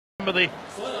The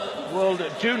world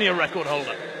junior record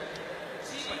holder.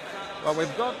 Well,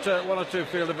 we've got one or two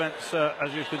field events,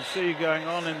 as you can see, going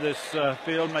on in this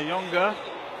field. Mayonga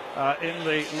in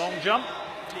the long jump,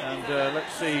 and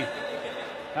let's see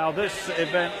how this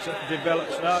event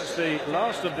develops now. It's the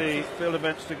last of the field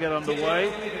events to get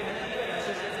underway.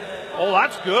 Oh,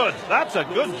 that's good. That's a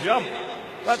good jump.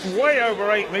 That's way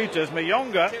over 8 meters.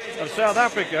 Mayonga of South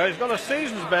Africa has got a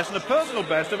season's best and a personal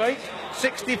best of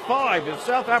 8.65. He's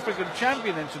South African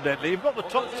champion, incidentally. You've got the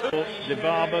top two.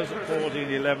 Dibabas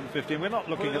 14, 11, 15. We're not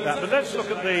looking at that, but let's look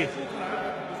at the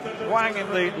Huang in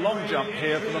the long jump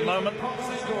here for the moment.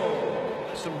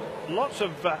 Lots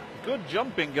of good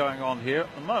jumping going on here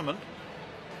at the moment.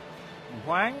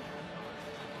 Huang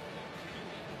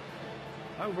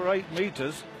over 8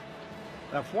 meters.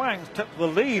 Now Huang took the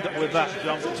lead with that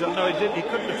jump. No, he didn't. He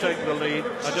couldn't have taken the lead.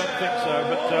 I don't think so,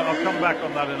 but I'll come back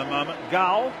on that in a moment.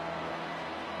 Gao,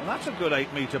 and that's a good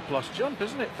 8 meter plus jump,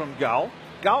 isn't it, from Gao?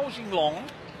 Gao Jinglong.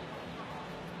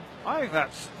 I think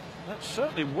that's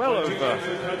certainly well over 8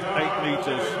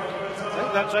 meters. I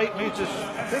think that's 8 meters.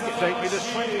 I think it's 8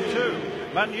 meters 22.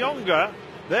 Mayonga,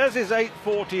 there's his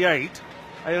 8.48.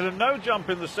 He had a no jump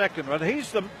in the second run.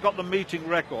 He's got the meeting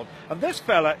record. And this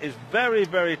fella is very,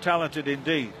 very talented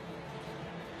indeed.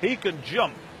 He can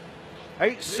jump.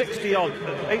 860 odd,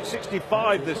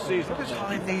 865 this season. Look at his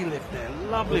high knee lift there.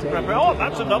 Lovely preparation. Oh,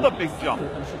 that's another big jump.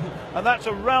 And that's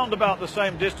around about the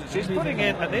same distance. He's putting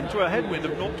in and into a headwind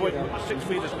of 0.6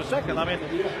 meters per second. I mean,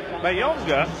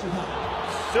 Mayonga,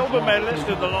 silver medalist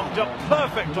in the long jump,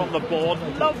 perfect on the board,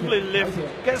 lovely lift,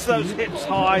 gets those hips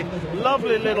high,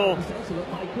 lovely little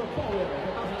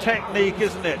technique,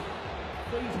 isn't it?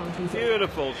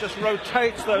 Beautiful, just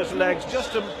rotates those legs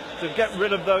just to get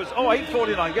rid of those,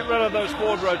 8.49, get rid of those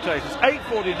forward rotations.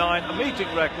 8.49, a meeting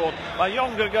record.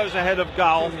 Mayonga goes ahead of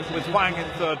Gao with Huang in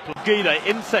third place. Gide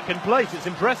in second place, it's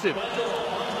impressive.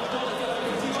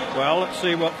 Well, let's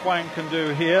see what Huang can do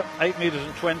here. 8 meters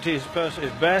and 20 is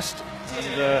best.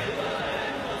 And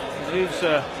he's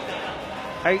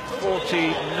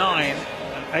 8.49,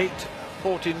 and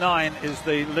 8.49 is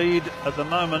the lead at the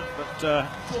moment, but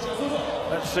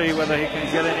let's see whether he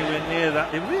can get anywhere near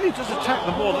that. He really does attack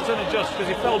the ball. That's only just because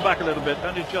he fell back a little bit,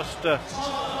 only just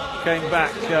came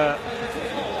back,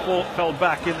 fell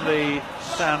back in the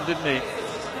sand, didn't he?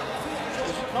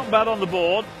 Not bad on the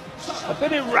board, a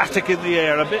bit erratic in the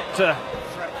air, a bit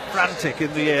frantic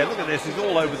in the air. Look at this, he's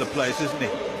all over the place, isn't he?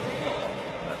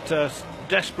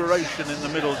 Desperation in the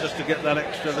middle just to get that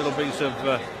extra little piece of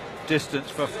distance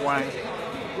for Huang.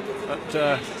 But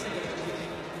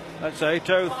that's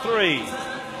 8.03.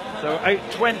 So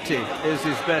 8.20 is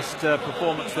his best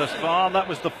performance thus far. That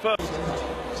was the first.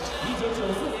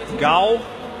 Gao,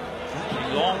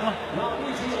 long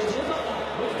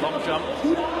jump.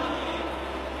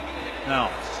 Now.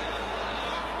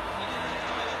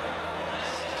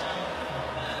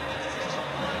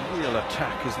 Real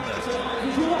attack, isn't there?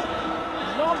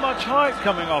 Not much height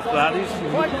coming off that. He's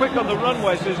quite quick on the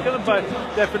runway, so he's going to, by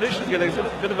definition, get a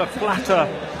bit of a flatter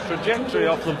trajectory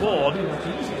off the board.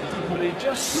 But he's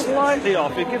just slightly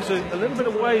off. He gives a little bit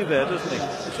of way there, doesn't he?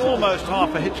 It's almost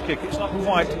half a hitch kick. It's not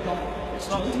quite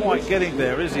getting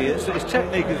there, is he? His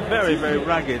technique is very, very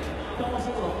ragged.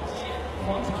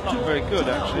 It's not very good,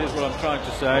 actually, is what I'm trying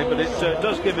to say, but it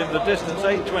does give him the distance.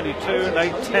 8.22 and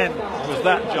 8.10 was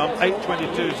that jump.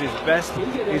 8.22 is his best.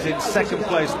 He's in second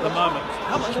place at the moment.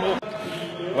 How much more?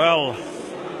 Well,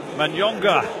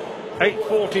 Mayonga,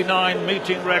 8.49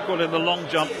 meeting record in the long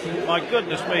jump. My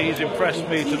goodness me, he's impressed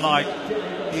me tonight.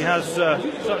 He has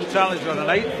such talent on an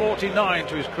 8.49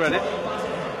 to his credit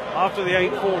after the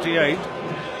 8.48,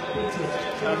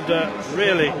 and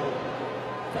really,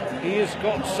 he has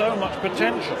got so much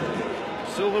potential.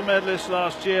 Silver medalist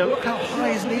last year. Look how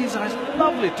high his knees are. His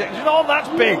lovely technique. Oh, that's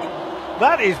big.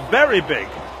 That is very big.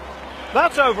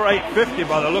 That's over 8.50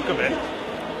 by the look of it.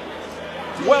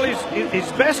 Well,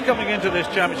 his best coming into this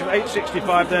championship,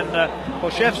 8.65, then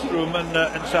Potchefstroom in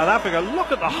South Africa.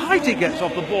 Look at the height he gets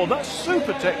off the board. That's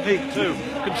super technique too.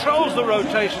 Controls the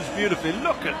rotations beautifully.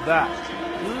 Look at that.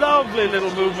 Lovely little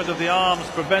movement of the arms,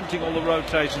 preventing all the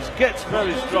rotations. Gets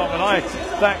very strong, and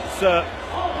that's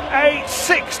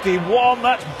 8.61.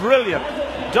 That's brilliant.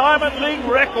 Diamond League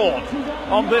record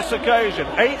on this occasion.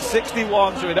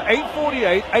 8.61. So in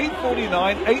 8.48,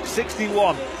 8.49,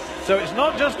 8.61. So it's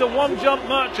not just a one-jump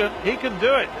merchant. He can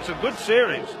do it. It's a good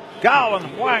series. Gao and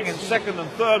Huang in second and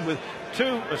third with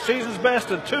a season's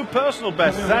best and 2 personal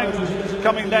bests. Zhang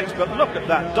coming next, but look at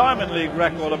that Diamond League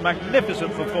record, a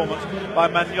magnificent performance by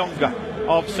Mayonga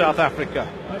of South Africa.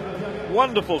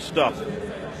 Wonderful stuff.